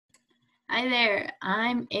Hi there,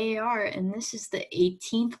 I'm AR, and this is the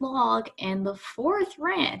 18th log and the 4th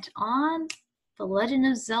rant on The Legend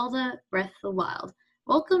of Zelda Breath of the Wild.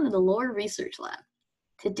 Welcome to the Lore Research Lab.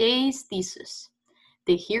 Today's thesis,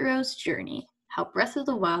 The Hero's Journey, How Breath of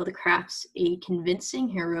the Wild Crafts a Convincing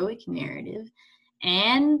Heroic Narrative,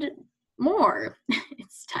 and more.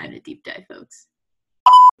 It's time to deep dive, folks.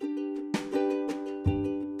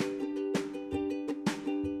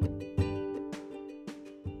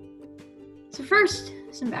 So first,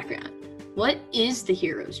 some background. What is the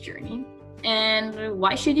hero's journey, and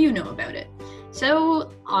why should you know about it?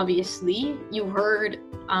 So obviously, you heard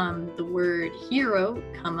the word hero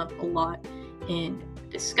come up a lot in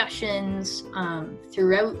discussions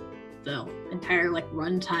throughout the entire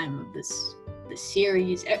runtime of this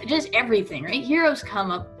series. Just everything, right? Heroes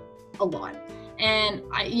come up a lot, and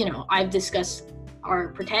I've discussed our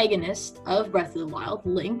protagonist of Breath of the Wild,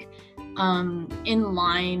 Link, in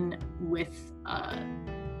line with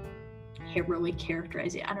heroic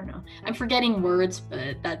characterization. I don't know. I'm forgetting words,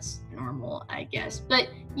 but that's normal, I guess. But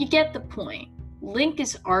you get the point. Link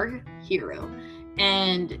is our hero,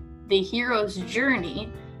 and the hero's journey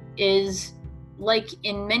is, like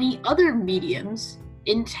in many other mediums,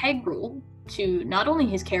 integral to not only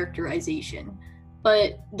his characterization,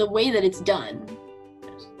 but the way that it's done.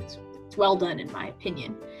 It's well done, in my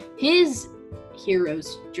opinion. His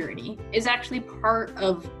hero's journey is actually part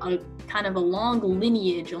of a kind of a long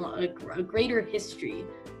lineage, a greater history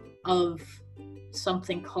of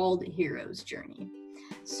something called hero's journey.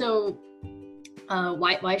 So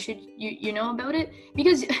why should you know about it?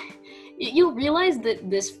 Because you'll realize that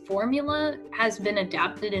this formula has been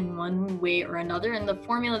adapted in one way or another, and the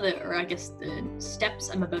formula the steps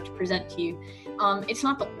I'm about to present to you, it's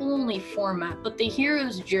not the only format, but the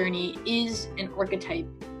hero's journey is an archetype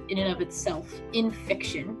in and of itself in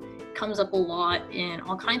fiction. It comes up a lot in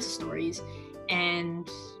all kinds of stories, and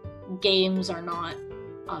games are not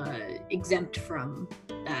exempt from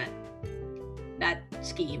that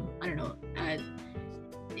scheme. I don't know.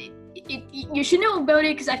 You should know about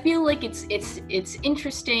it because I feel like it's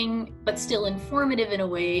interesting but still informative in a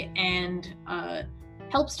way, and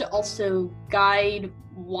helps to also guide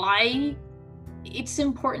why it's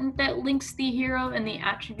important that Link's the hero and the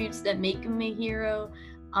attributes that make him a hero.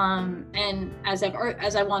 And as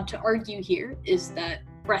I want to argue here is that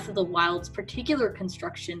Breath of the Wild's particular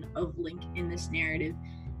construction of Link in this narrative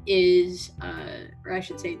is, or I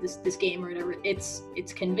should say this game or whatever, it's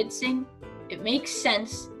convincing. It makes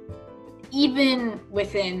sense, even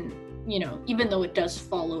within, even though it does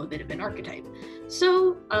follow a bit of an archetype.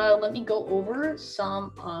 So let me go over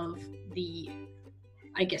some of the,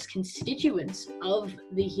 constituents of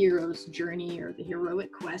the hero's journey or the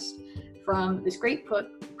heroic quest from this great book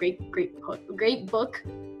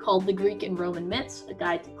called The Greek and Roman Myths, A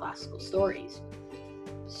Guide to Classical Stories.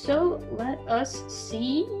 So let us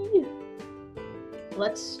see.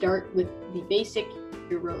 Let's start with the basic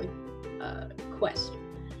heroic quest.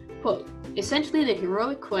 Quote, essentially the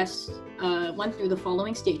heroic quest went through the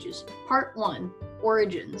following stages. Part 1,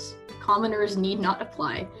 Origins. Commoners need not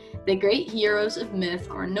apply. The great heroes of myth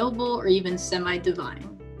are noble or even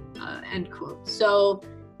semi-divine. End quote. So,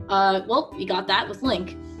 we got that with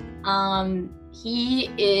Link. He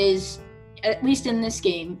is, at least in this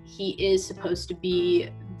game, he is supposed to be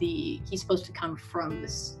he's supposed to come from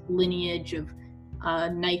this lineage of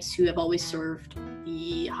knights who have always served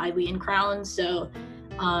the Hylian crown. So,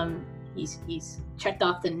 he's checked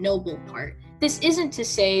off the noble part. This isn't to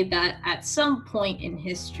say that at some point in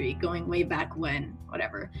history, going way back when,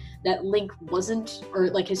 that Link wasn't,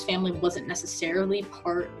 or his family wasn't necessarily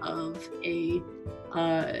part of a,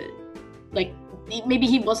 maybe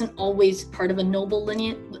he wasn't always part of a noble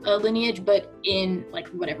lineage, but in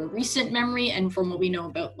recent memory and from what we know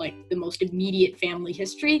about the most immediate family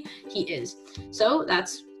history, he is. So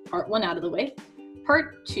that's part 1 out of the way.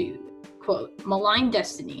 Part 2. Quote, malign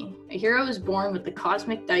destiny. A hero is born with the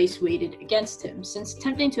cosmic dice weighted against him. Since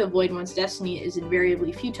attempting to avoid one's destiny is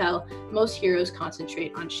invariably futile, most heroes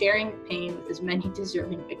concentrate on sharing pain with as many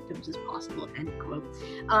deserving victims as possible, end quote.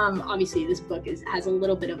 Obviously, this book has a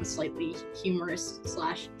little bit of a slightly humorous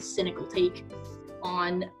 / cynical take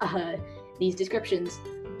on these descriptions,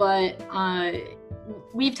 but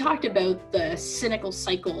we've talked about the cynical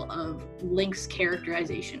cycle of Link's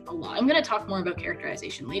characterization a lot. I'm going to talk more about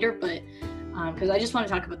characterization later, but because I just want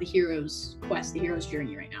to talk about the hero's quest, the hero's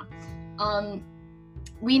journey right now.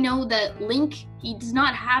 We know that Link, he does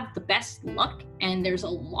not have the best luck, and there's a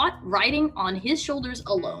lot riding on his shoulders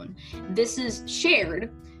alone. This is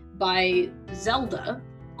shared by Zelda,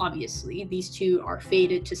 obviously. These two are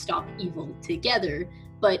fated to stop evil together,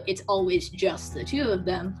 but it's always just the two of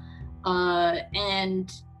them.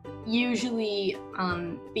 And usually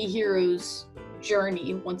the hero's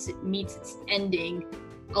journey, once it meets its ending,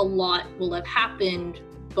 a lot will have happened,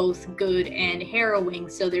 both good and harrowing,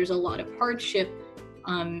 so there's a lot of hardship.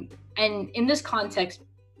 And in this context,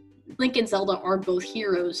 Link and Zelda are both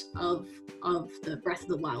heroes of the Breath of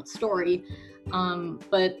the Wild story,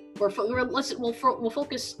 but we'll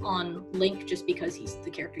focus on Link just because he's the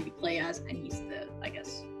character you play as, and he's the, I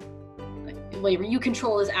guess, whatever, you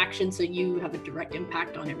control his actions, so you have a direct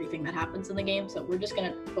impact on everything that happens in the game, so we're just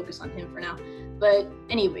gonna focus on him for now. But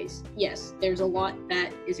anyways, yes, there's a lot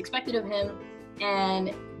that is expected of him,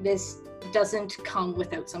 and this doesn't come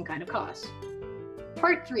without some kind of cost.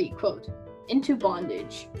 Part 3, quote, into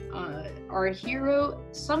bondage. Our hero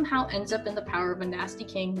somehow ends up in the power of a nasty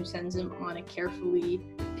king who sends him on a carefully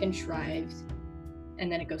contrived,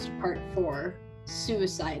 and then it goes to part 4,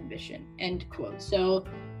 suicide mission, end quote. So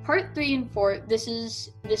part 3 and 4, this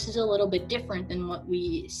is a little bit different than what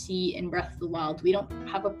we see in Breath of the Wild. We don't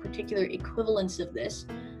have a particular equivalence of this,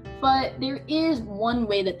 but there is one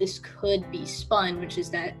way that this could be spun, which is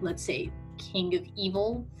that, let's say, King of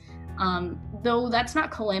Evil, though that's not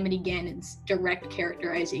Calamity Ganon's direct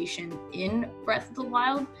characterization in Breath of the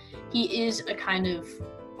Wild. He is a kind of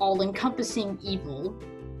all-encompassing evil.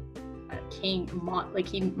 King, like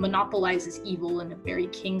he monopolizes evil in a very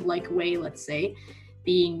king-like way, let's say,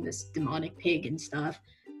 being this demonic pig and stuff.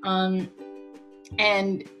 And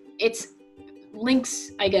it's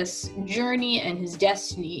Link's, I guess, journey and his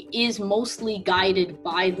destiny is mostly guided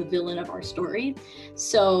by the villain of our story.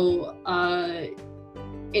 So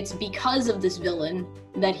it's because of this villain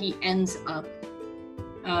that he ends up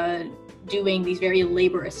doing these very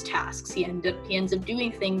laborious tasks. He ends up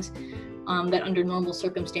doing things that under normal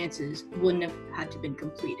circumstances wouldn't have had to been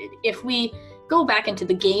completed. If we go back into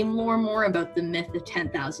the game lore more about the myth of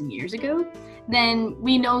 10,000 years ago, then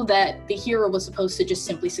we know that the hero was supposed to just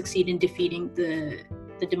simply succeed in defeating the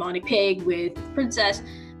demonic pig with the princess,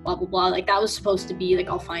 blah, blah, blah. Like, that was supposed to be, like,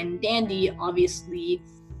 all fine and dandy. Obviously,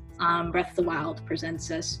 Breath of the Wild presents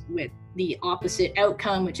us with the opposite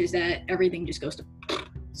outcome, which is that everything just goes to...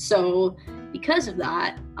 So, because of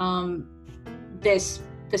that, this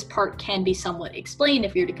part can be somewhat explained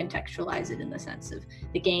if you're to contextualize it in the sense of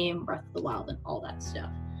the game, Breath of the Wild, and all that stuff.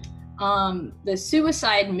 The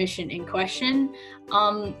suicide mission in question,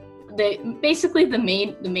 basically the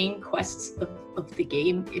main quests of the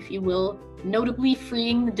game, if you will, notably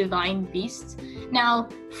freeing the divine beasts. Now,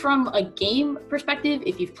 from a game perspective,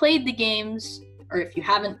 if you've played the games, or if you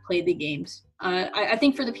haven't played the games, I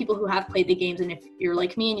think for the people who have played the games, and if you're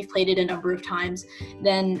like me and you've played it a number of times,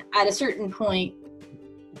 then at a certain point,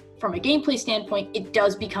 from a gameplay standpoint, it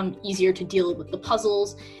does become easier to deal with the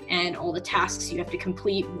puzzles and all the tasks you have to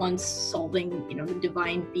complete once solving, the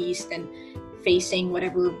divine beast and facing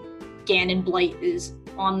whatever Ganon Blight is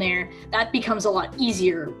on there. That becomes a lot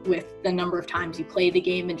easier with the number of times you play the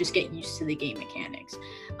game and just get used to the game mechanics.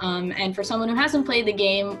 And for someone who hasn't played the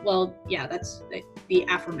game, well, yeah, that's the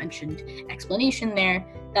aforementioned explanation there.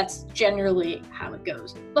 That's generally how it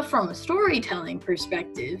goes. But from a storytelling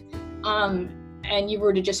perspective, and you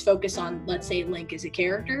were to just focus on, let's say, Link as a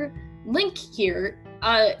character, Link here,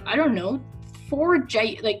 I don't know, 4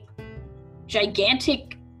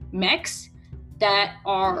 gigantic mechs that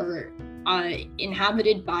are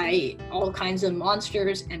inhabited by all kinds of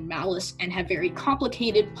monsters and malice and have very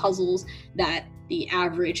complicated puzzles that the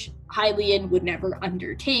average Hylian would never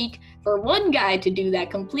undertake. For one guy to do that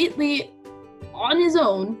completely on his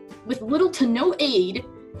own with little to no aid,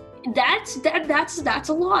 that's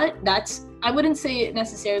a lot. I wouldn't say it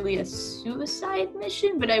necessarily a suicide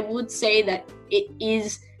mission, but I would say that it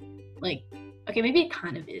is, like, okay, maybe it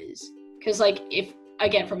kind of is. Because, like, if,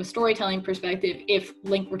 again, from a storytelling perspective, if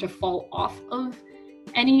Link were to fall off of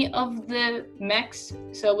any of the mechs,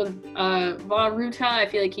 so with Vah Ruta, I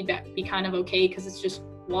feel like he'd be kind of okay, because it's just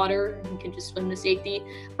water, you can just swim to safety.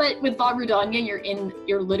 But with Vah Rudania,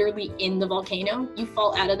 you're literally in the volcano. You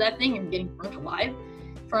fall out of that thing, you're getting burnt alive.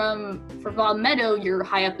 For Vah Meadow, you're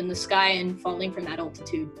high up in the sky, and falling from that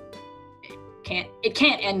altitude, it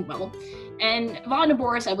can't end well. And Vah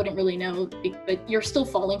Naboris, I wouldn't really know, but you're still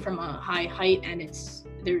falling from a high height, and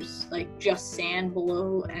there's like just sand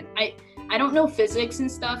below, and I don't know physics and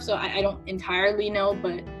stuff, so I don't entirely know,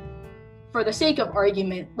 but for the sake of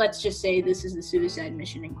argument, let's just say this is the suicide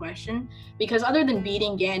mission in question, because other than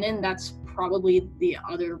beating Ganon, that's probably the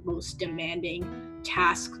other most demanding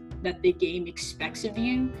task that the game expects of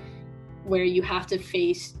you, where you have to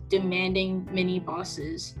face demanding mini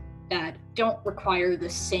bosses that don't require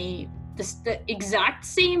the exact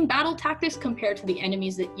same battle tactics compared to the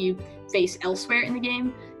enemies that you face elsewhere in the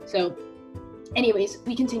game. So Anyways,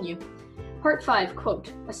 we continue. Part 5,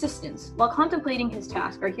 quote, assistance. While contemplating his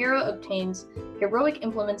task, our hero obtains heroic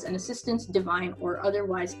implements and assistance, divine or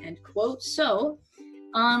otherwise, end quote. So,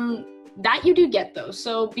 that you do get though.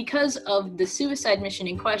 So because of the suicide mission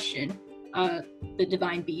in question, the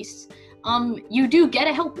divine beasts, you do get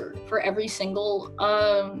a helper for every single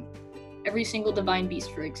divine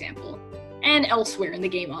beast, for example, and elsewhere in the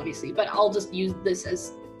game, obviously. But I'll just use this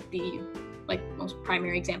as the most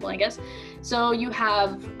primary example, I guess. So you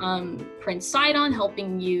have Prince Sidon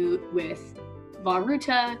helping you with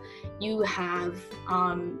Varuta. You have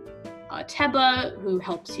Teba, who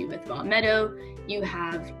helps you with Va Meadow. You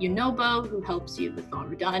have Yunobo, who helps you with Va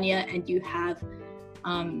Rudania, and you have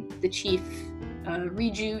the chief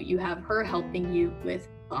Riju. You have her helping you with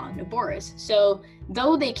Va Naboris. So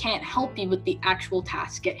though they can't help you with the actual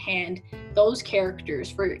task at hand, those characters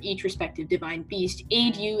for each respective divine beast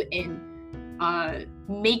aid you in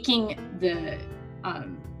making the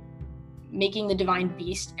divine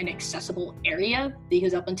beast an accessible area,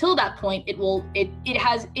 because up until that point it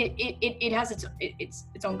has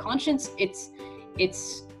its own conscience.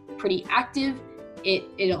 It's pretty active.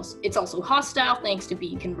 It's also hostile thanks to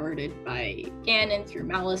being converted by Ganon through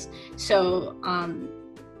malice. So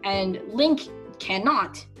and Link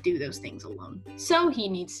cannot do those things alone, so he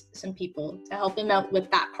needs some people to help him out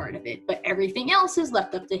with that part of it, but everything else is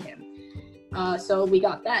left up to him. So we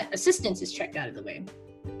got that. Assistance is checked out of the way.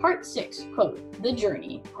 Part 6, quote, the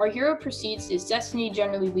journey. Our hero proceeds his destiny,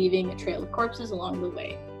 generally leaving a trail of corpses along the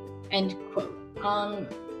way, end quote.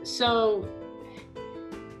 So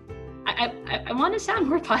I want to sound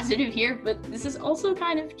more positive here, but this is also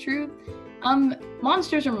kind of true.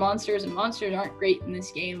 Monsters are monsters, and monsters aren't great in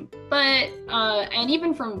this game, but and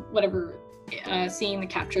even from whatever seeing the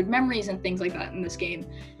captured memories and things like that in this game,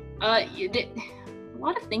 a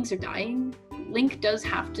lot of things are dying. Link does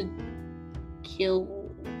have to kill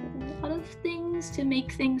a lot of things to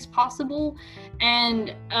make things possible,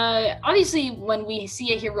 and obviously when we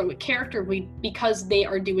see a heroic character, because they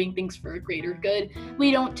are doing things for a greater good, we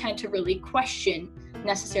don't tend to really question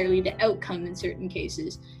necessarily the outcome in certain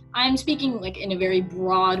cases. I'm speaking in a very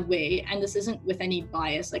broad way, and this isn't with any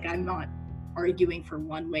bias, I'm not arguing for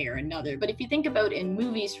one way or another, but if you think about in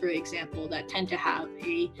movies, for example, that tend to have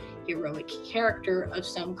a heroic character of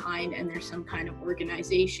some kind, and there's some kind of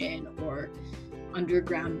organization or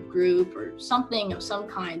underground group or something of some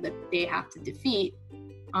kind that they have to defeat,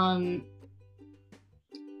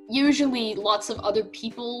 usually lots of other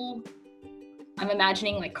people. I'm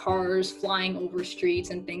imagining cars flying over streets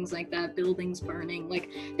and things like that, buildings burning.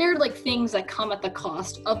 They're things that come at the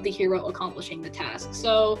cost of the hero accomplishing the task.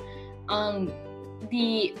 So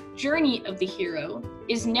the journey of the hero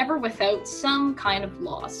is never without some kind of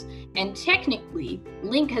loss, and technically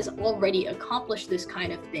Link has already accomplished this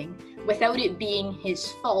kind of thing without it being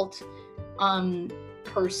his fault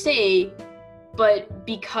per se, but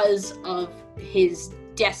because of his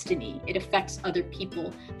destiny, it affects other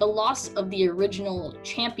people. The loss of the original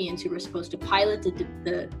champions who were supposed to pilot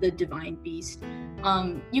the divine beast,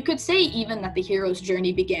 you could say even that the hero's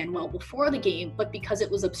journey began well before the game, but because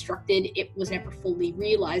it was obstructed, it was never fully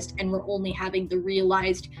realized, and we're only having the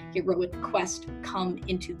realized heroic quest come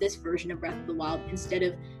into this version of Breath of the Wild instead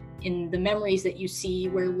of in the memories that you see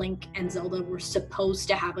where Link and Zelda were supposed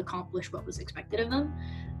to have accomplished what was expected of them.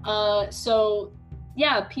 So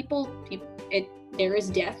yeah, there is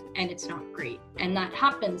death, and it's not great, and that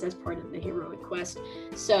happens as part of the heroic quest.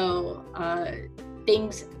 So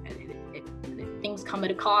things come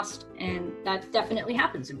at a cost, and that definitely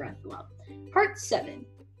happens in Breath of the Wild. Part 7,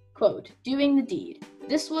 quote, doing the deed.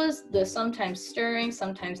 This was the sometimes stirring,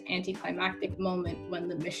 sometimes anticlimactic moment when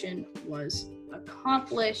the mission was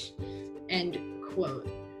accomplished, end quote.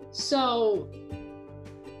 So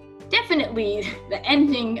definitely the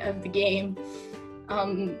ending of the game.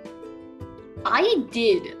 I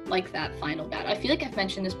did like that final battle. I feel like I've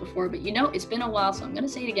mentioned this before, but it's been a while, so I'm gonna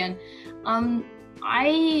say it again.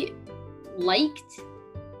 I liked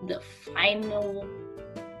the final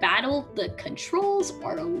battle. The controls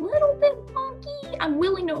are a little bit wonky. I'm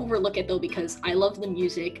willing to overlook it though, because I love the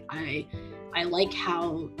music. I like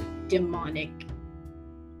how demonic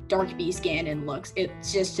Dark Beast Ganon looks.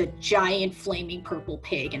 It's just a giant flaming purple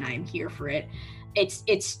pig, and I'm here for it.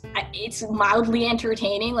 It's mildly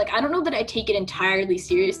entertaining. I don't know that I take it entirely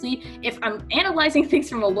seriously. If I'm analyzing things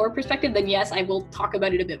from a lore perspective, then yes, I will talk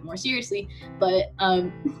about it a bit more seriously. But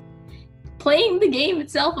playing the game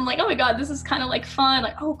itself, I'm oh my god, this is kind of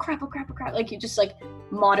fun. Oh crap. You're just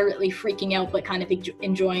moderately freaking out, but kind of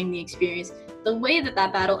enjoying the experience. the way that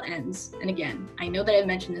that battle ends, and again, I know that I've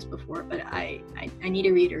mentioned this before, but I need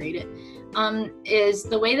to reiterate it, is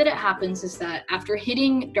the way that it happens is that after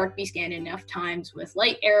hitting Dark Beast Ganon enough times with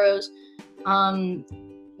light arrows,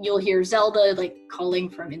 you'll hear Zelda like calling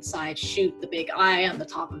from inside, shoot the big eye on the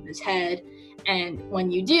top of his head, and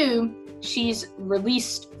when you do, she's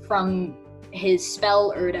released from his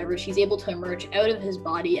spell or whatever. She's able to emerge out of his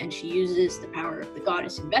body, and she uses the power of the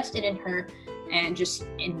goddess invested in her and just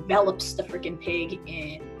envelops the freaking pig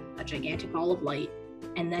in a gigantic ball of light,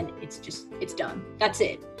 and then it's done. That's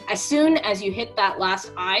it. As soon as you hit that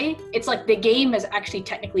last eye, it's like the game has actually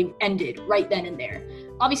technically ended right then and there.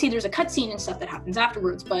 Obviously there's a cutscene and stuff that happens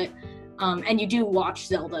afterwards, but and you do watch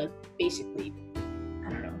Zelda basically, I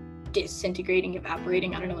don't know, disintegrating,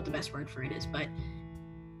 evaporating, I don't know what the best word for it is, but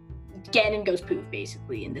Ganon goes poof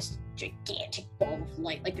basically in this gigantic ball of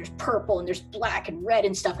light. Like there's purple and there's black and red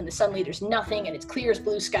and stuff, and then suddenly there's nothing and it's clear as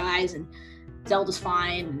blue skies, and Zelda's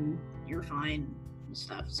fine and you're fine and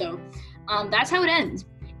stuff. So that's how it ends.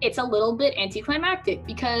 It's a little bit anticlimactic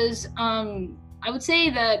because I would say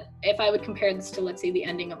that if I would compare this to, let's say, the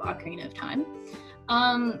ending of Ocarina of Time,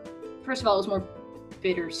 first of all, it was more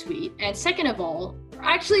bittersweet, and second of all,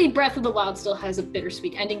 actually Breath of the Wild still has a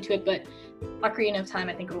bittersweet ending to it, but Ocarina of Time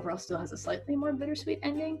I think overall still has a slightly more bittersweet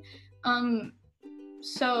ending.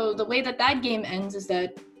 So the way that that game ends is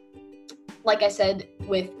that, like I said,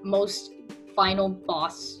 with most final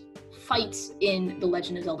boss fights in the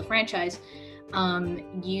Legend of Zelda franchise,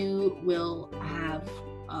 you will have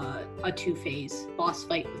a two-phase boss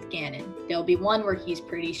fight with Ganon. There'll be one where he's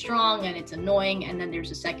pretty strong and it's annoying, and then there's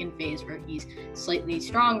a second phase where he's slightly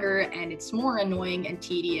stronger and it's more annoying and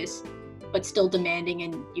tedious, but still demanding,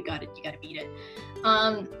 and you gotta beat it.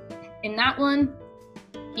 In that one,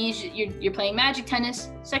 you're playing magic tennis.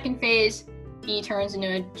 Second phase, he turns into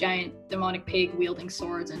a giant demonic pig wielding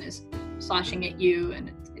swords and is slashing at you,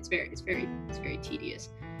 and it's very tedious.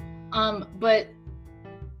 But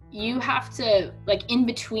you have to, like, in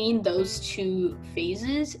between those two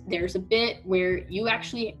phases, there's a bit where you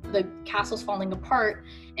actually, the castle's falling apart,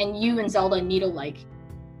 and you and Zelda need to, like,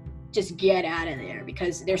 just get out of there,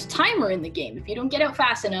 because there's a timer in the game. If you don't get out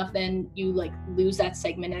fast enough, then you, like, lose that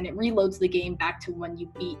segment, and it reloads the game back to when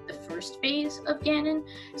you beat the first phase of Ganon.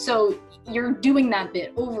 So you're doing that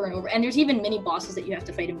bit over and over, and there's even mini bosses that you have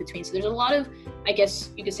to fight in between. So there's a lot of, I guess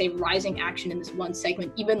you could say, rising action in this one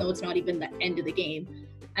segment, even though it's not even the end of the game.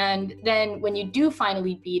 And then when you do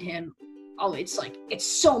finally beat him, it's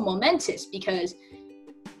so momentous, because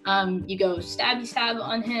you go stabby stab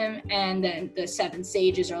on him, and then the 7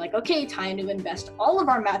 sages are like, okay, time to invest all of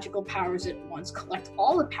our magical powers at once, collect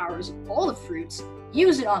all the powers of all the fruits,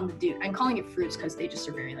 use it on the dude. I'm calling it fruits because they just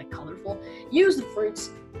are very, like, colorful. Use the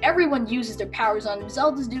fruits. Everyone uses their powers on him.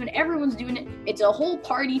 Zelda's doing it. Everyone's doing it. It's a whole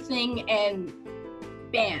party thing, and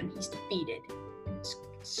bam, he's defeated. It's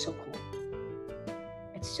so cool.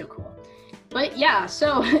 It's so cool. But yeah,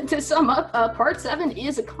 so to sum up, part 7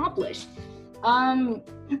 is accomplished. The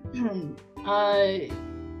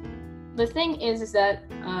thing is that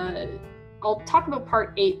I'll talk about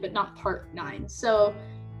part 8, but not part 9. So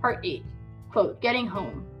part 8, quote, getting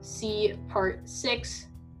home. See part 6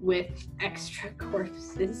 with extra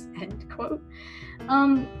corpses, end quote.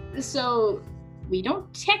 So we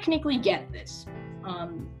don't technically get this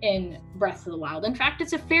in Breath of the Wild. In fact,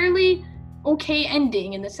 it's a fairly okay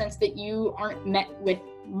ending in the sense that you aren't met with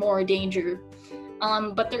more danger.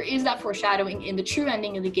 But there is that foreshadowing in the true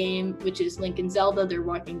ending of the game, which is Link and Zelda. They're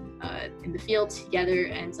walking in the field together,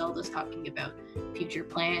 and Zelda's talking about future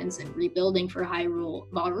plans and rebuilding for Hyrule.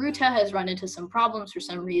 Mahabharata has run into some problems for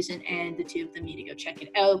some reason, and the two of them need to go check it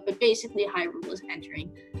out. But basically, Hyrule is entering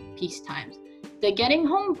peace times. The getting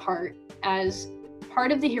home part, as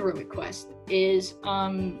part of the heroic quest, is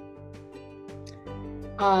in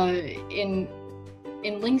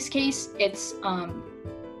Link's case, it's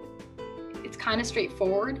kind of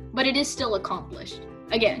straightforward, but it is still accomplished.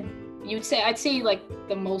 Again, I'd say like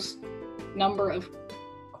the most number of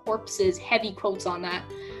corpses, heavy quotes on that,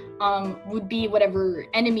 would be whatever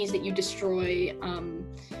enemies that you destroy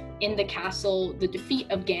in the castle, the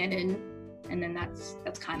defeat of Ganon, and then that's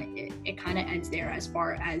kind of it. It kind of ends there as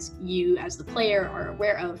far as you as the player are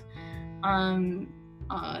aware of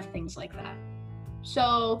things like that.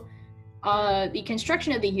 So the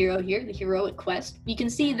construction of the hero here, the heroic quest, we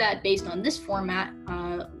can see that based on this format,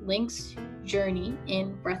 Link's journey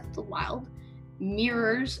in Breath of the Wild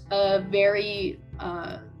mirrors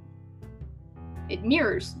it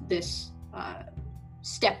mirrors this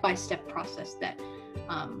step-by-step process that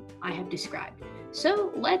I have described.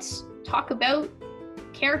 So let's talk about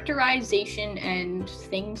characterization and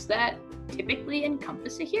things that typically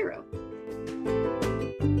encompass a hero.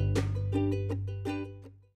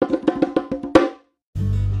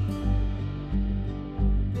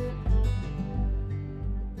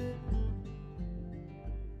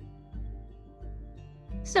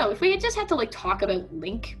 So if we just had to like talk about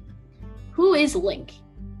Link, who is Link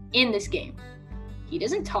in this game? He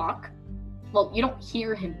doesn't talk. Well, you don't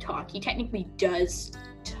hear him talk. He technically does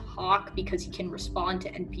talk because he can respond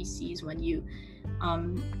to NPCs when you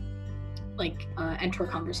enter a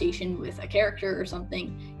conversation with a character or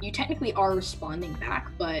something. You technically are responding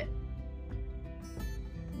back, but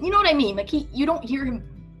you know what I mean? Like you don't hear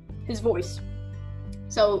his voice.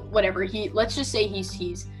 So whatever, let's just say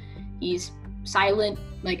he's silent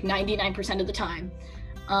like 99% of the time.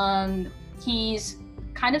 He's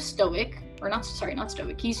kind of stoic, or not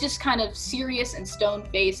stoic. He's just kind of serious and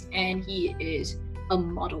stone-faced, and he is a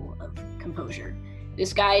model of composure.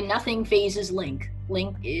 This guy, nothing phases Link.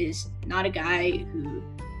 Link is not a guy who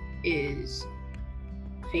is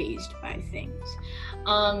phased by things.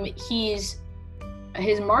 His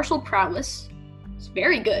martial prowess is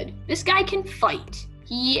very good. This guy can fight.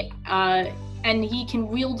 And he can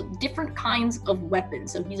wield different kinds of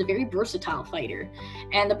weapons, so he's a very versatile fighter.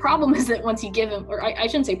 And the problem is that once you give him, or I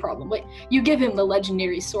shouldn't say problem, but you give him the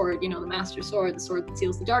legendary sword, the Master Sword, the sword that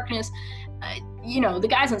seals the darkness, the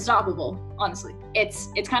guy's unstoppable, honestly.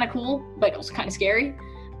 It's kind of cool, but also kind of scary.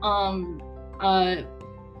 In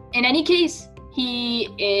any case, he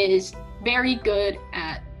is very good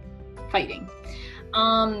at fighting.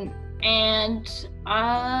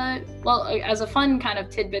 As a fun kind of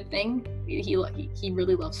tidbit thing, he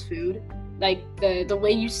really loves food. Like the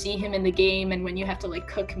way you see him in the game, and when you have to like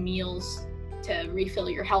cook meals to refill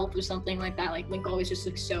your health or something like that, like Link always just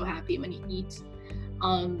looks so happy when he eats.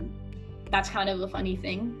 That's kind of a funny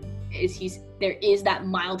thing, there is that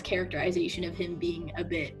mild characterization of him being a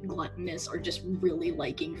bit gluttonous or just really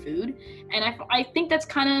liking food, and I think that's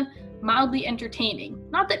kind of mildly entertaining.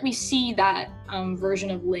 Not that we see that version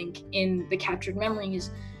of Link in the Captured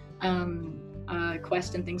Memories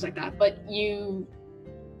quest and things like that, but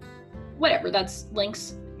that's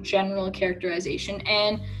Link's general characterization.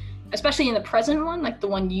 And especially in the present one, like the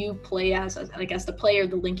one you play as the player,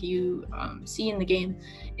 the Link you see in the game,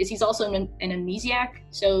 is he's also an amnesiac.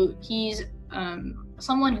 So he's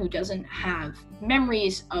someone who doesn't have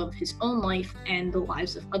memories of his own life and the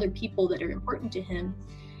lives of other people that are important to him.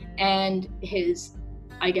 And his,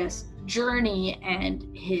 journey and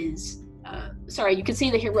his, you could say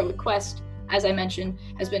the heroic quest, as I mentioned,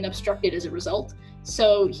 has been obstructed as a result.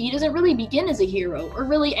 So he doesn't really begin as a hero or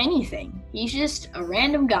really anything. He's just a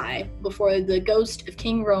random guy before the ghost of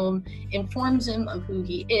King Rome informs him of who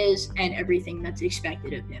he is and everything that's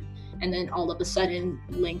expected of him. And then all of a sudden,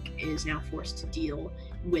 Link is now forced to deal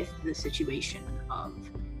with the situation of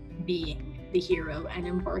being the hero and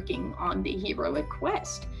embarking on the heroic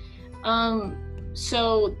quest.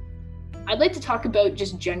 So I'd like to talk about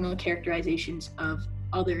just general characterizations of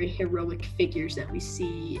other heroic figures that we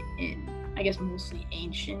see in, mostly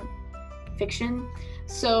ancient fiction.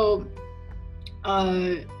 So,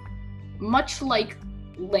 much like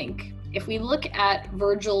Link, if we look at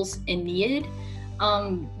Virgil's Aeneid,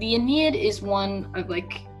 the Aeneid is one of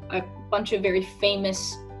a bunch of very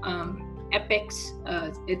famous epics.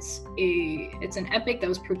 It's an epic that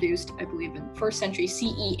was produced, I believe, in 1st century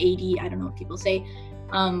CE AD, I don't know what people say,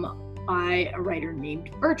 by a writer named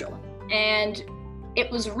Virgil. And it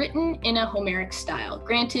was written in a Homeric style.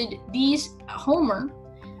 Granted, Homer,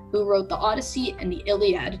 who wrote the Odyssey and the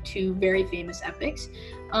Iliad, two very famous epics,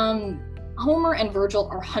 Homer and Virgil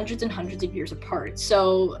are hundreds and hundreds of years apart.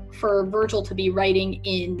 So for Virgil to be writing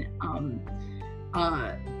in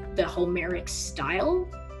the Homeric style,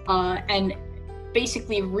 and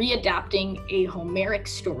basically readapting a Homeric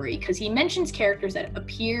story, because he mentions characters that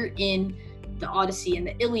appear in the Odyssey and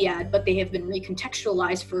the Iliad, but they have been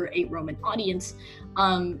recontextualized for a Roman audience.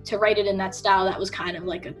 To write it in that style, that was kind of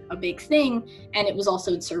like a big thing, and it was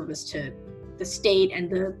also in service to the state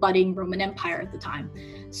and the budding Roman Empire at the time.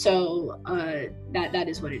 So that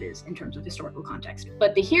is what it is in terms of historical context.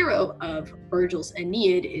 But the hero of Virgil's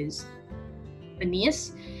Aeneid is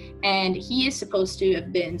Aeneas, and he is supposed to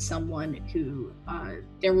have been someone who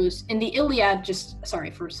there was in the Iliad,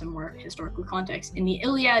 for some more historical context, in the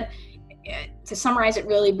Iliad, to summarize it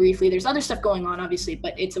really briefly, there's other stuff going on obviously,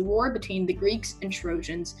 but it's a war between the Greeks and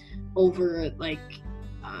Trojans over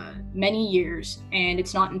many years, and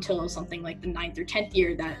it's not until something like the 9th or 10th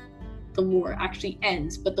year that the war actually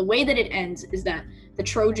ends. But the way that it ends is that the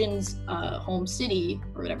Trojans' home city,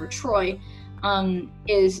 or whatever, Troy,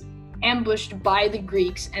 is ambushed by the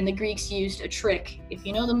Greeks, and the Greeks used a trick. If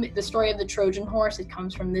you know the story of the Trojan horse, it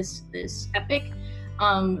comes from this epic,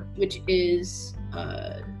 which is,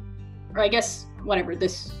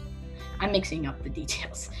 I'm mixing up the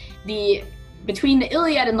details. between the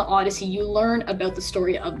Iliad and the Odyssey, you learn about the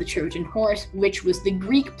story of the Trojan horse, which was the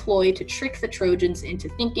Greek ploy to trick the Trojans into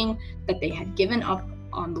thinking that they had given up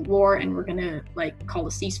on the war and were gonna like call a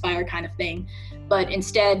ceasefire kind of thing. But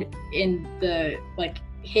instead, in the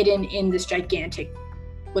hidden in this gigantic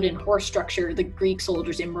wooden horse structure, the Greek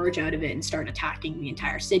soldiers emerge out of it and start attacking the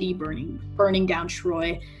entire city, burning down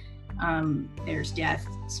Troy. There's death.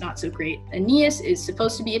 It's not so great. Aeneas is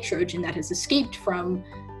supposed to be a Trojan that has escaped from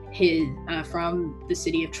the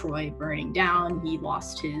city of Troy burning down. He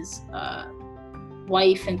lost his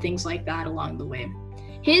wife and things like that along the way.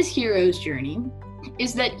 His hero's journey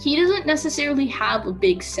is that he doesn't necessarily have a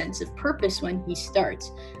big sense of purpose when he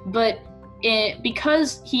starts, but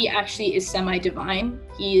because he actually is semi-divine,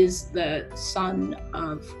 he is the son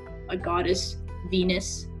of a goddess,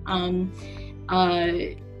 Venus,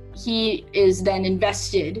 he is then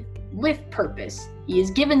invested with purpose. He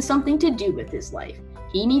is given something to do with his life.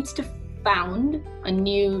 He needs to found a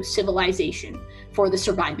new civilization for the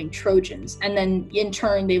surviving Trojans, and then in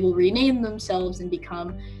turn they will rename themselves and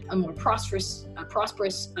become a more prosperous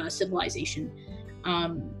civilization,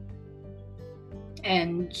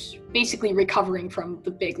 and basically recovering from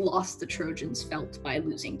the big loss the Trojans felt by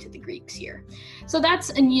losing to the Greeks here. So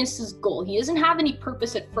that's Aeneas's goal. He doesn't have any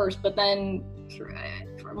purpose at first, but then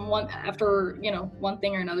after one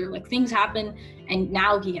thing or another, like things happen, and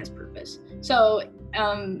now he has purpose. So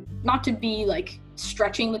not to be like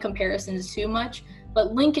stretching the comparisons too much,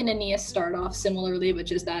 but Link and Aeneas start off similarly,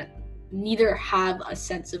 which is that neither have a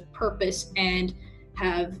sense of purpose and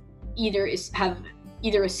have either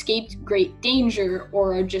escaped great danger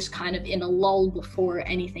or are just kind of in a lull before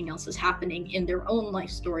anything else is happening in their own life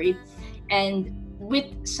story. And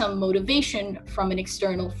with some motivation from an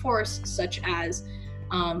external force, such as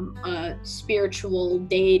a spiritual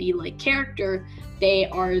deity-like character, they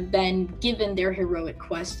are then given their heroic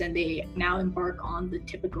quest, and they now embark on the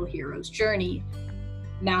typical hero's journey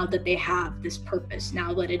now that they have this purpose,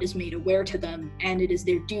 now that it is made aware to them, and it is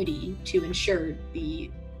their duty to ensure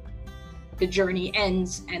the journey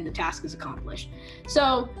ends and the task is accomplished.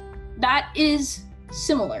 So that is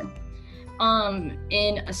similar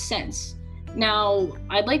in a sense. Now,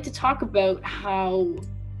 I'd like to talk about how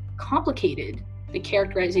complicated the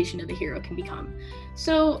characterization of the hero can become.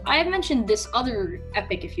 So I have mentioned this other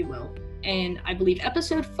epic, if you will, and I believe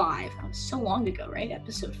episode 5, that was so long ago, right?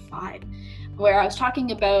 Episode 5, where I was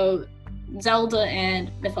talking about Zelda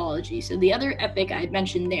and mythology. So the other epic I had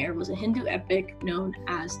mentioned there was a Hindu epic known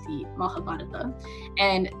as the Mahabharata,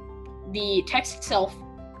 and the text itself,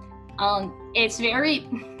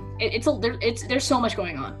 there's so much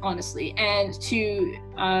going on, honestly, and to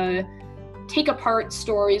take apart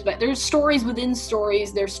stories, but there's stories within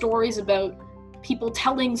stories. There's stories about people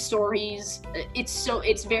telling stories.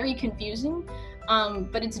 It's very confusing,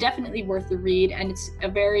 but it's definitely worth the read, and it's a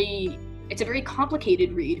very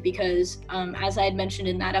complicated read because, as I had mentioned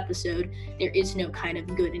in that episode, there is no kind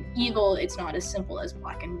of good and evil. It's not as simple as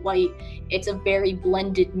black and white. It's a very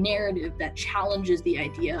blended narrative that challenges the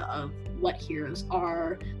idea of what heroes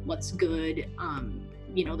are, what's good,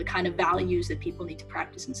 the kind of values that people need to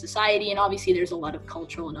practice in society. And obviously there's a lot of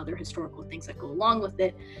cultural and other historical things that go along with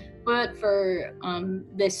it. But for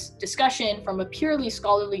this discussion, from a purely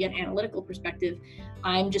scholarly and analytical perspective,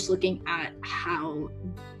 I'm just looking at how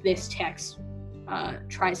this text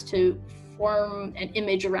tries to form an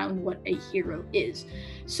image around what a hero is.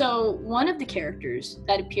 So one of the characters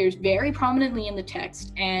that appears very prominently in the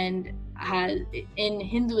text and in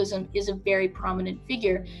Hinduism is a very prominent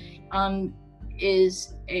figure,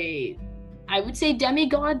 is I would say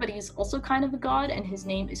demigod, but he's also kind of a god, and his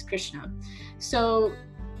name is Krishna. So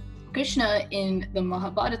Krishna in the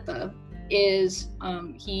Mahabharata is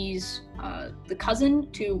he's the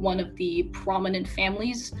cousin to one of the prominent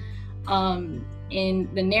families in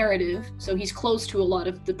the narrative. So he's close to a lot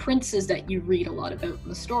of the princes that you read a lot about in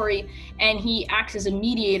the story, and he acts as a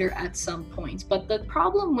mediator at some points. But the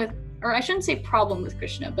problem with, or I shouldn't say problem with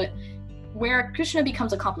Krishna, but where Krishna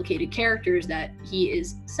becomes a complicated character is that he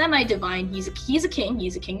is semi-divine. He's a king.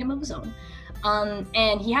 He's a kingdom of his own,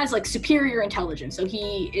 and he has like superior intelligence. So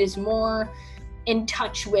he is more in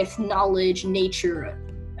touch with knowledge, nature,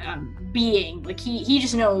 being. Like he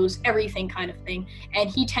just knows everything, kind of thing, and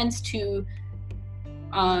he tends to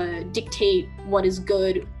dictate what is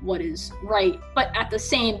good, what is right, but at the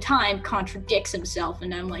same time contradicts himself.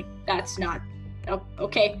 And I'm like, that's not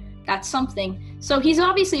okay. That's something. So he's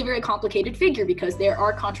obviously a very complicated figure because there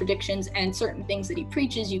are contradictions, and certain things that he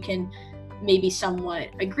preaches you can maybe somewhat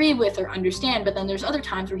agree with or understand, but then there's other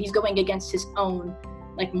times where he's going against his own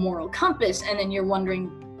like moral compass, and then you're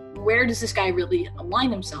wondering, where does this guy really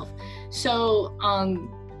align himself? So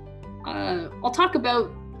I'll talk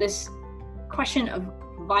about this question of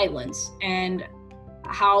violence and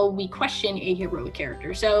how we question a heroic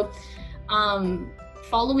character. So,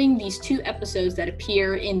 following these 2 episodes that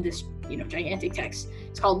appear in this, gigantic text,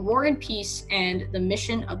 it's called War and Peace and the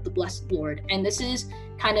Mission of the Blessed Lord. And this is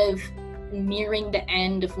kind of nearing the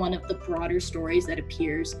end of one of the broader stories that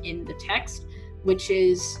appears in the text, which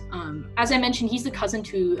is, as I mentioned, he's the cousin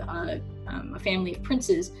to a family of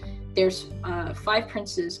princes. There's 5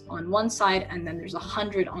 princes on one side, and then there's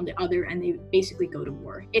 100 on the other, and they basically go to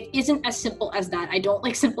war. It isn't as simple as that. I don't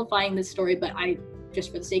like simplifying this story, but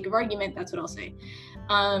just for the sake of argument, that's what I'll say.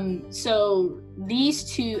 So these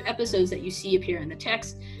 2 episodes that you see appear in the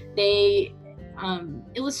text, they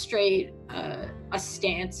illustrate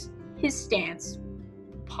his stance,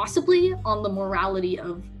 possibly on the morality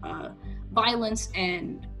of violence,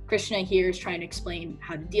 and Krishna here is trying to explain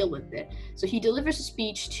how to deal with it. So he delivers a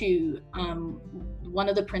speech to one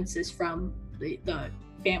of the princes from the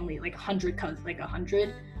family, like 100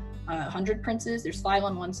 princes. There's 5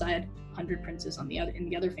 on one side, 100 princes on the other, in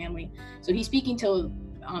the other family. So he's speaking to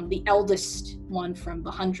the eldest one from the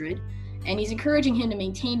 100, and he's encouraging him to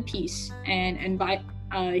maintain peace, and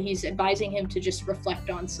he's advising him to just reflect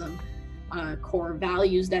on some core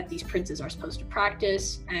values that these princes are supposed to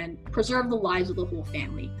practice and preserve the lives of the whole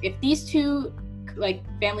family. If these 2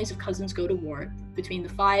 families of cousins go to war, between the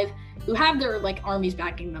 5 who have their armies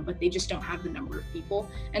backing them, but they just don't have the number of people,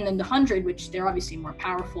 and then the 100, which they're obviously more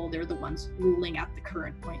powerful, they're the ones ruling at the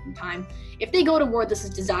current point in time. If they go to war, this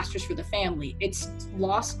is disastrous for the family. It's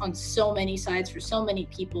loss on so many sides for so many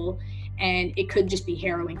people, and it could just be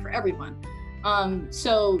harrowing for everyone.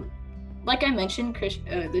 So like I mentioned,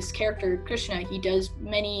 this character, Krishna, he does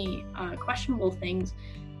many questionable things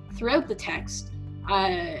throughout the text.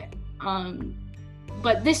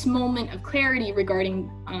 But this moment of clarity regarding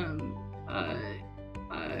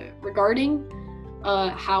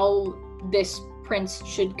how this prince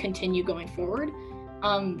should continue going forward,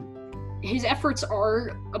 his efforts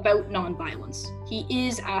are about nonviolence. He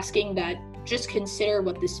is asking that just consider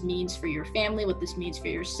what this means for your family, what this means for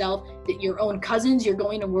yourself, that your own cousins, you're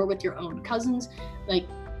going to war with your own cousins.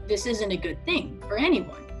 This isn't a good thing for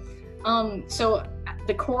anyone. So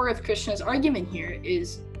the core of Krishna's argument here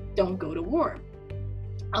is don't go to war.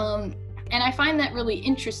 And I find that really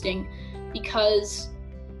interesting, because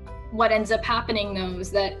what ends up happening, though, is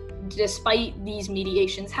that despite these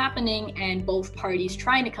mediations happening and both parties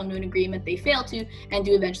trying to come to an agreement, they fail to and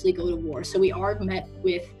do eventually go to war. So we are met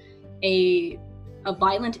with a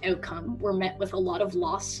violent outcome. We're met with a lot of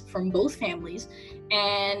loss from both families,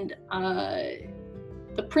 and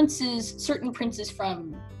the princes, certain princes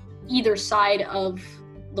from either side of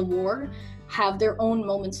the war, have their own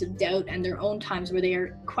moments of doubt and their own times where they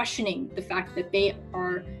are questioning the fact that they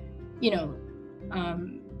are,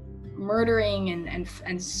 murdering and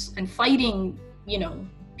fighting,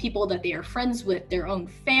 people that they are friends with, their own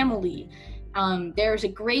family. There's a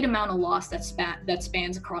great amount of loss that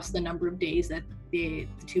spans across the number of days that the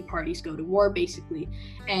 2 parties go to war, basically.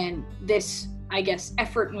 And this, I guess,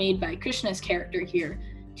 effort made by Krishna's character here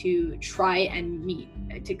to try and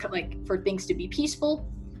for things to be peaceful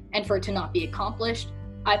and for it to not be accomplished,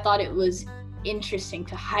 I thought it was interesting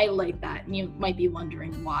to highlight that. And you might be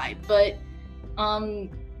wondering why, but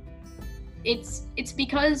it's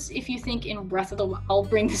because if you think in Breath of the Wild, I'll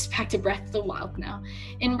bring this back to Breath of the Wild now.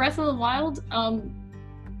 In Breath of the Wild,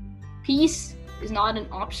 peace is not an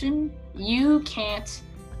option. You can't,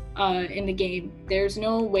 in the game, there's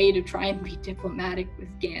no way to try and be diplomatic with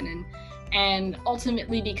Ganon. And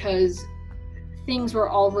ultimately, because things were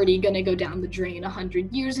already going to go down the drain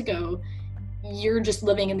 100 years ago, you're just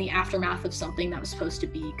living in the aftermath of something that was supposed to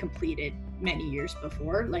be completed many years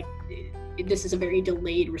before. This is a very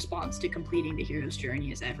delayed response to completing the hero's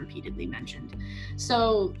journey, as I've repeatedly mentioned.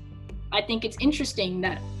 So I think it's interesting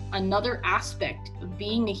that another aspect of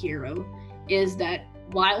being a hero is that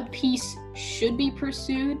while peace should be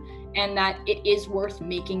pursued and that it is worth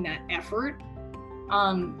making that effort,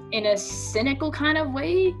 in a cynical kind of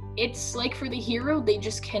way, it's like for the hero, they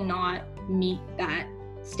just cannot meet that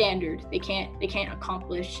standard. They can't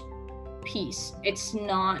accomplish peace. It's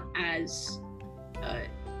not as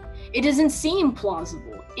it doesn't seem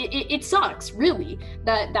plausible. It sucks, really,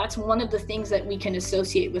 that's one of the things that we can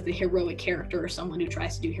associate with a heroic character or someone who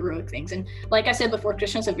tries to do heroic things. And like I said before,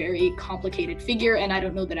 Krishna's a very complicated figure, and I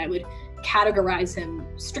don't know that I would categorize him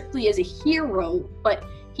strictly as a hero, but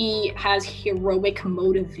he has heroic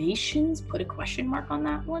motivations, put a question mark on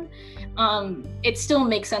that one. It still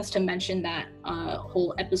makes sense to mention that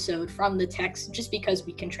whole episode from the text, just because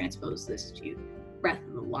we can transpose this to Breath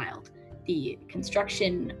of the Wild. The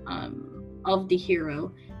construction of the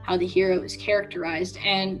hero how the hero is characterized,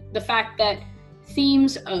 and the fact that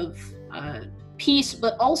themes of peace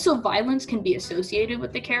but also violence can be associated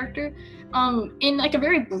with the character in like a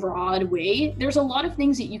very broad way. There's a lot of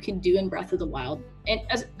things that you can do in Breath of the Wild, and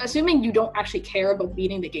assuming you don't actually care about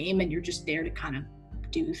beating the game and you're just there to kind of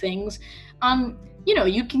do things, you know,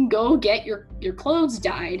 you can go get your clothes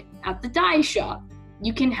dyed at the dye shop.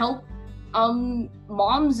 You can help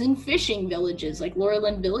moms in fishing villages like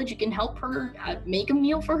Laurelin Village. You can help her make a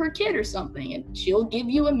meal for her kid or something, and she'll give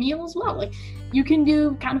you a meal as well. Like, you can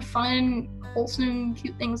do kind of fun, wholesome,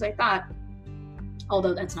 cute things like that,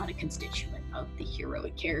 although that's not a constituent of the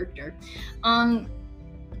heroic character.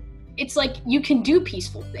 It's like you can do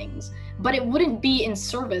peaceful things, but it wouldn't be in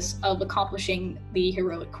service of accomplishing the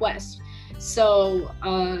heroic quest. So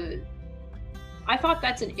I thought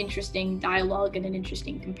that's an interesting dialogue and an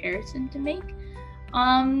interesting comparison to make.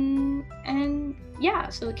 And yeah,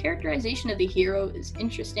 so the characterization of the hero is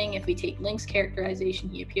interesting. If we take Link's characterization,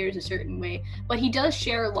 he appears a certain way, but he does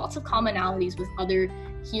share lots of commonalities with other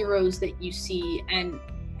heroes that you see, and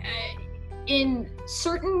in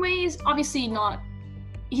certain ways, obviously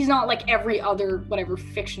he's not like every other whatever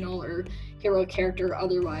fictional or hero character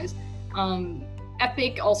otherwise.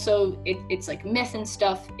 Epic also, it's like myth and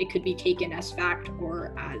stuff. It could be taken as fact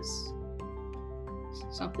or as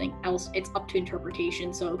something else. It's up to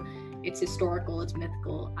interpretation. So it's historical, it's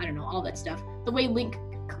mythical, I don't know, all that stuff. The way Link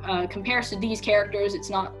compares to these characters, it's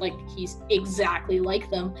not like he's exactly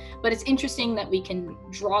like them, but it's interesting that we can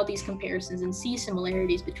draw these comparisons and see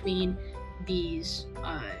similarities between these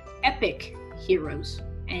epic heroes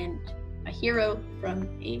and a hero from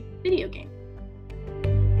a video game.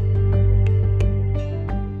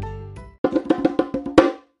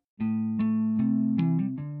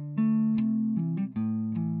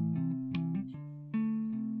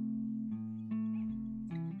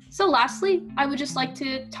 So lastly, I would just like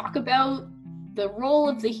to talk about the role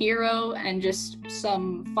of the hero and just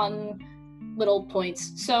some fun little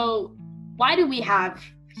points. So why do we have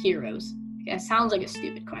heroes? It sounds like a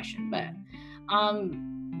stupid question, but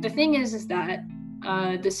the thing is that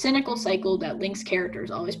the cynical cycle that Link's character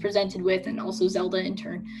is always presented with, and also Zelda in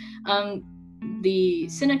turn, the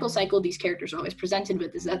cynical cycle these characters are always presented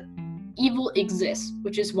with is that evil exists,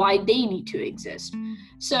 which is why they need to exist.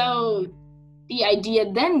 So the idea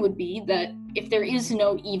then would be that if there is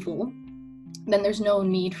no evil, then there's no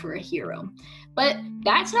need for a hero. But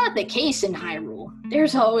that's not the case in Hyrule.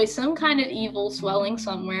 There's always some kind of evil swelling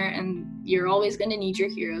somewhere, and you're always going to need your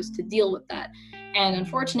heroes to deal with that. And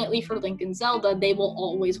unfortunately for Link and Zelda, they will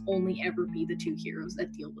always only ever be the two heroes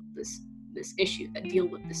that deal with this issue, that deal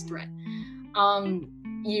with this threat.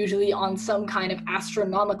 Usually on some kind of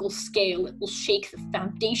astronomical scale, it will shake the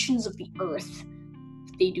foundations of the earth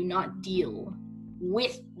if they do not deal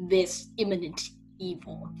with this imminent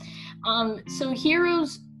evil. So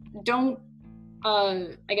heroes don't,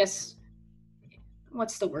 I guess,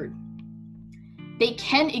 what's the word? They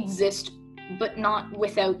can exist, but not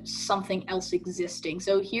without something else existing.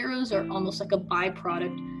 So heroes are almost like a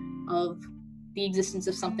byproduct of the existence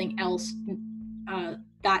of something else,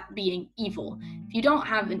 that being evil. If you don't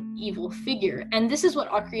have an evil figure, and this is what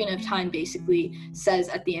Ocarina of Time basically says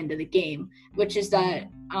at the end of the game, which is that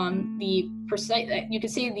you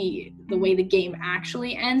could say the way the game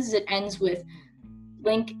actually ends is it ends with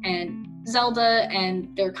Link and Zelda,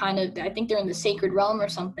 and they're kind of, I think they're in the Sacred Realm or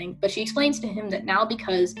something, but she explains to him that now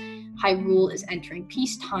because Hyrule is entering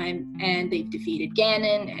peacetime and they've defeated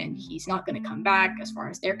Ganon and he's not going to come back as far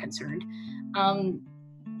as they're concerned.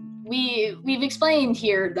 We've explained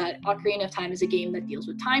here that Ocarina of Time is a game that deals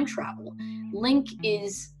with time travel. Link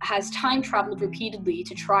has time traveled repeatedly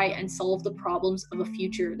to try and solve the problems of a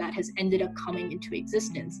future that has ended up coming into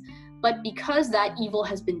existence. But because that evil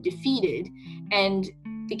has been defeated, and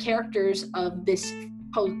the characters of this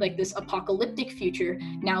apocalyptic future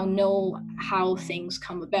now know how things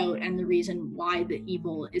come about and the reason why the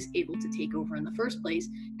evil is able to take over in the first place,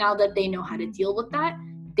 now that they know how to deal with that,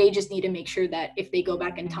 they just need to make sure that if they go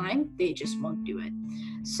back in time, they just won't do it.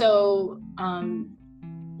 So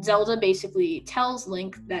Zelda basically tells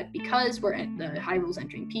Link that because we're at the Hyrule's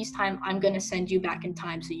entering peacetime, I'm going to send you back in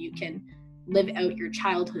time so you can live out your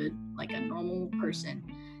childhood like a normal person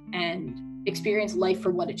and experience life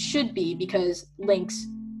for what it should be, because Link's,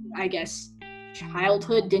 I guess,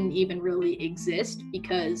 childhood didn't even really exist,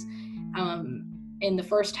 because in the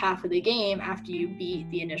first half of the game, after you beat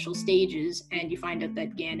the initial stages and you find out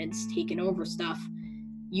that Ganon's taken over stuff,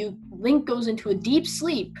 Link goes into a deep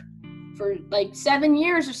sleep for like 7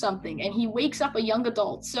 years or something, and he wakes up a young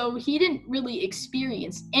adult. So he didn't really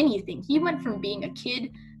experience anything. He went from being a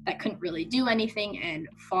kid that couldn't really do anything and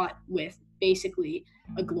fought with basically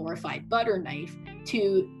a glorified butter knife,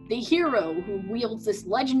 to the hero who wields this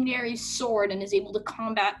legendary sword and is able to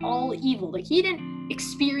combat all evil. Like, he didn't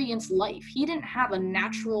experience life. He didn't have a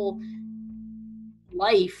natural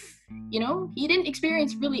life, you know? He didn't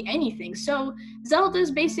experience really anything. So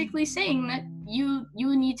Zelda's basically saying that you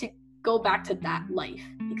need to go back to that life,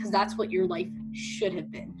 because that's what your life should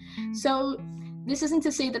have been. So this isn't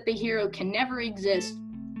to say that the hero can never exist,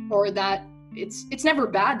 or that it's never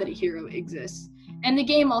bad that a hero exists. And the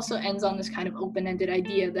game also ends on this kind of open-ended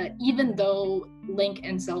idea that even though Link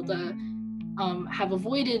and Zelda have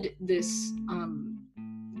avoided this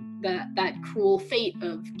that cruel fate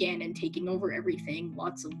of Ganon taking over everything,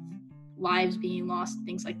 lots of lives being lost,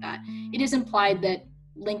 things like that, it is implied that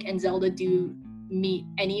Link and Zelda do meet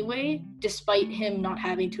anyway, despite him not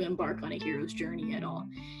having to embark on a hero's journey at all.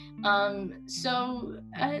 So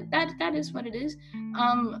that is what it is.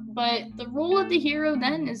 But the role of the hero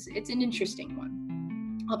then it's an interesting one.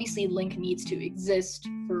 Obviously, Link needs to exist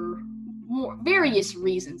for various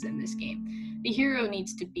reasons in this game. The hero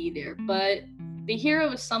needs to be there, but the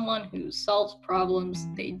hero is someone who solves problems,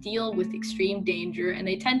 they deal with extreme danger, and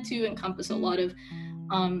they tend to encompass a lot of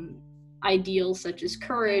ideals such as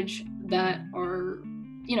courage that are,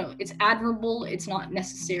 you know, it's admirable. It's not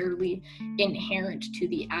necessarily inherent to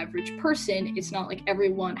the average person. It's not like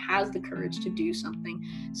everyone has the courage to do something.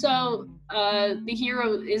 So the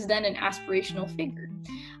hero is then an aspirational figure.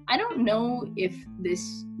 I don't know if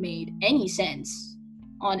this made any sense,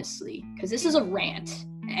 honestly, because this is a rant,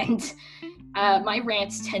 and my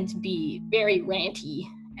rants tend to be very ranty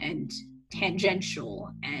and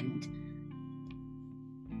tangential and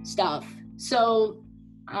stuff. So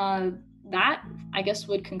that, I guess,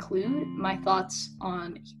 would conclude my thoughts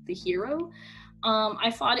on the hero.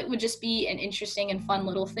 I thought it would just be an interesting and fun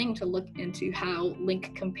little thing to look into how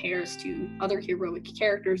Link compares to other heroic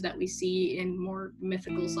characters that we see in more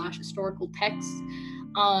mythical / historical texts,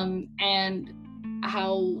 and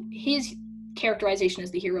how his characterization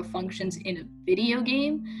as the hero functions in a video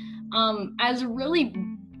game. As a really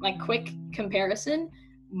quick comparison,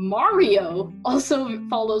 Mario also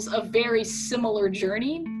follows a very similar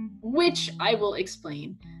journey, which I will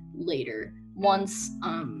explain later once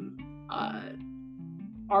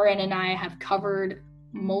RN and I have covered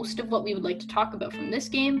most of what we would like to talk about from this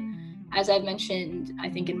game. As I've mentioned, I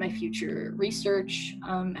think in my future research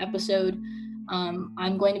episode,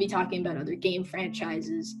 I'm going to be talking about other game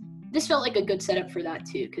franchises. This felt like a good setup for that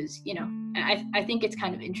too, because, you know, I think it's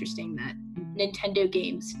kind of interesting that Nintendo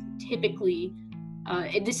games typically,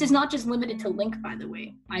 this is not just limited to Link, by the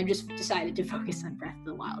way. I just decided to focus on Breath of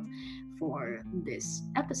the Wild for this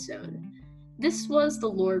episode. This was the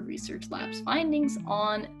Lord Research Lab's findings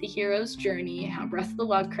on the hero's journey, how Breath of the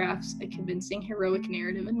Wild crafts a convincing heroic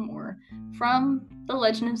narrative, and more from The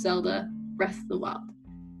Legend of Zelda: Breath of the Wild.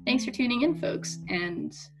 Thanks for tuning in, folks,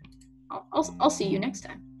 and I'll see you next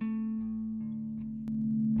time.